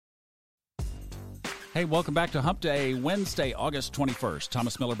Hey, welcome back to Hump Day, Wednesday, August 21st.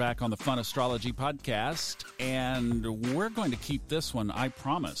 Thomas Miller back on the Fun Astrology Podcast, and we're going to keep this one, I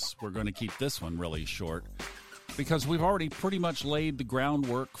promise, we're going to keep this one really short because we've already pretty much laid the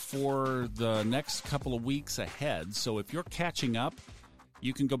groundwork for the next couple of weeks ahead. So if you're catching up,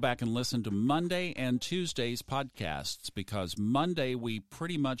 you can go back and listen to Monday and Tuesday's podcasts because Monday we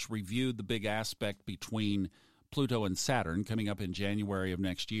pretty much reviewed the big aspect between Pluto and Saturn coming up in January of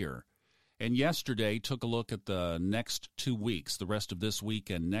next year. And yesterday took a look at the next 2 weeks, the rest of this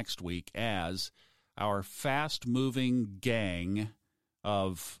week and next week, as our fast-moving gang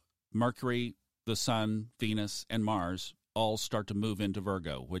of Mercury, the Sun, Venus, and Mars all start to move into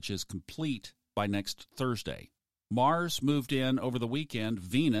Virgo, which is complete by next Thursday. Mars moved in over the weekend,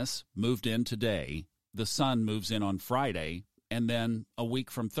 Venus moved in today, the Sun moves in on Friday, and then a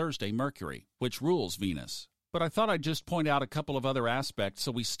week from Thursday, Mercury, which rules Venus. But I thought I'd just point out a couple of other aspects.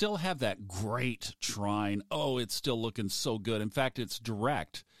 So we still have that great trine. Oh, it's still looking so good. In fact, it's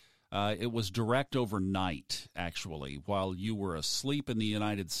direct. It was direct overnight, actually. While you were asleep in the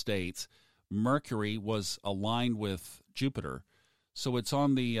United States, Mercury was aligned with Jupiter. So it's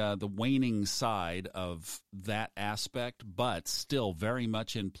on the waning side of that aspect, but still very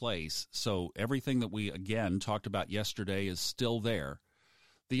much in place. So everything that we, again, talked about yesterday is still there.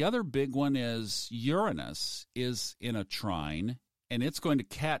 The other big one is Uranus is in a trine, and it's going to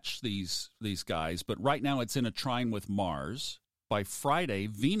catch these guys, but right now it's in a trine with Mars. By Friday,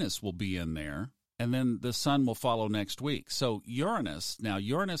 Venus will be in there, and then the Sun will follow next week. So Uranus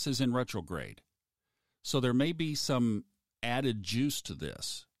is in retrograde. So there may be some added juice to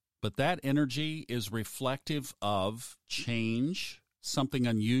this, but that energy is reflective of change, something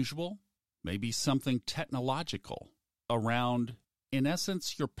unusual, maybe something technological around, in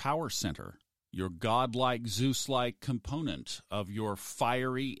essence, your power center, your godlike, Zeus-like component of your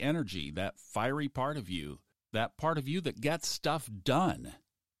fiery energy, that fiery part of you that gets stuff done.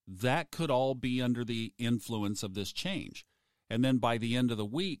 That could all be under the influence of this change. And then by the end of the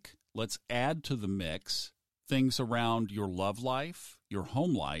week, let's add to the mix things around your love life, your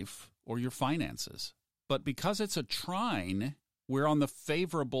home life, or your finances. But because it's a trine, we're on the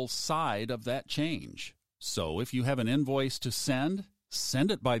favorable side of that change. So if you have an invoice to send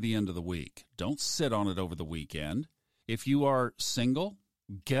it by the end of the week. Don't sit on it over the weekend. If you are single,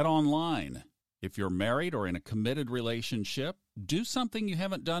 get online. If you're married or in a committed relationship, do something you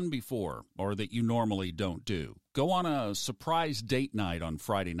haven't done before or that you normally don't do. Go on a surprise date night on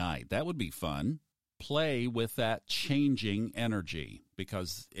Friday night. That would be fun. Play with that changing energy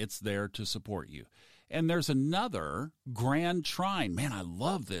because it's there to support you. And there's another grand trine. Man, I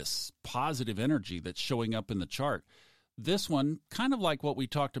love this positive energy that's showing up in the chart. This one, kind of like what we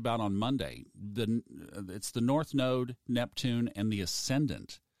talked about on Monday. It's the North Node, Neptune, and the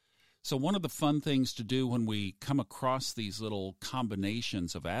Ascendant. So one of the fun things to do when we come across these little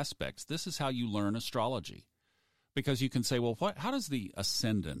combinations of aspects, this is how you learn astrology. Because you can say, well, how does the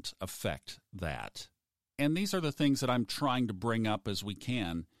Ascendant affect that? And these are the things that I'm trying to bring up as we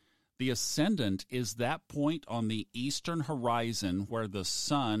can. The Ascendant is that point on the eastern horizon where the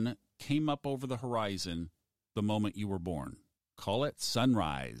sun came up over the horizon the moment you were born. Call it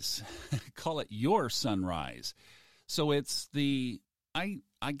sunrise. Call it your sunrise. So it's I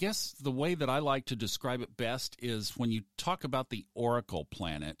guess the way that I like to describe it best is when you talk about the oracle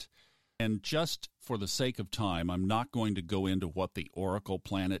planet, and just for the sake of time, I'm not going to go into what the oracle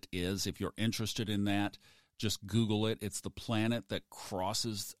planet is. If you're interested in that, just Google it. It's the planet that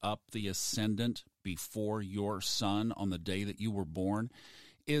crosses up the ascendant before your sun on the day that you were born.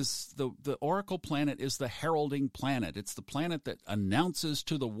 Is the oracle planet is the heralding planet. It's the planet that announces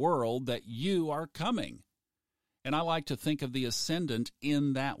to the world that you are coming. And I like to think of the ascendant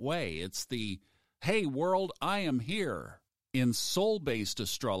in that way. It's the, hey world, I am here. In soul-based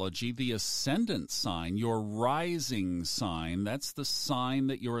astrology, the ascendant sign, your rising sign, that's the sign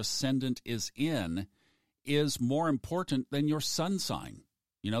that your ascendant is in, is more important than your sun sign.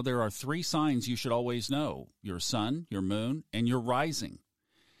 You know, there are 3 signs you should always know: your sun, your moon, and your rising.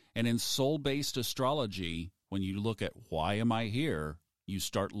 And in soul-based astrology, when you look at why am I here, you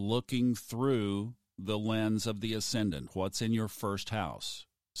start looking through the lens of the ascendant. What's in your first house?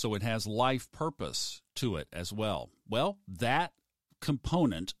 So it has life purpose to it as well. Well, that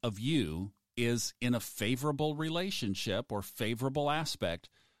component of you is in a favorable relationship or favorable aspect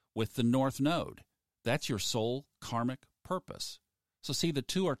with the North Node. That's your soul karmic purpose. So see, the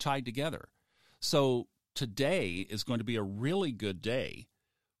two are tied together. So today is going to be a really good day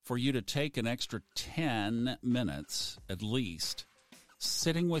for you to take an extra 10 minutes at least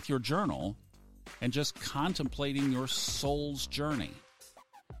sitting with your journal and just contemplating your soul's journey.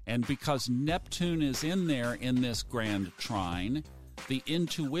 And because Neptune is in there in this grand trine, the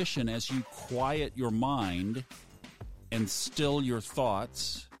intuition, as you quiet your mind and still your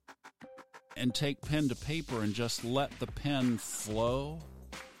thoughts and take pen to paper and just let the pen flow,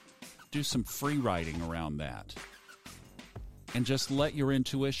 do some free writing around that. And just let your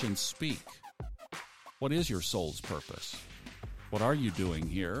intuition speak. What is your soul's purpose? What are you doing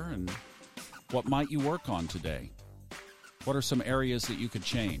here? And what might you work on today? What are some areas that you could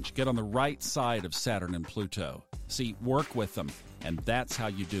change? Get on the right side of Saturn and Pluto. See, work with them. And that's how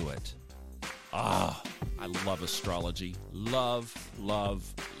you do it. I love astrology. Love,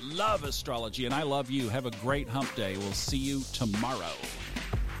 love, love astrology. And I love you. Have a great hump day. We'll see you tomorrow.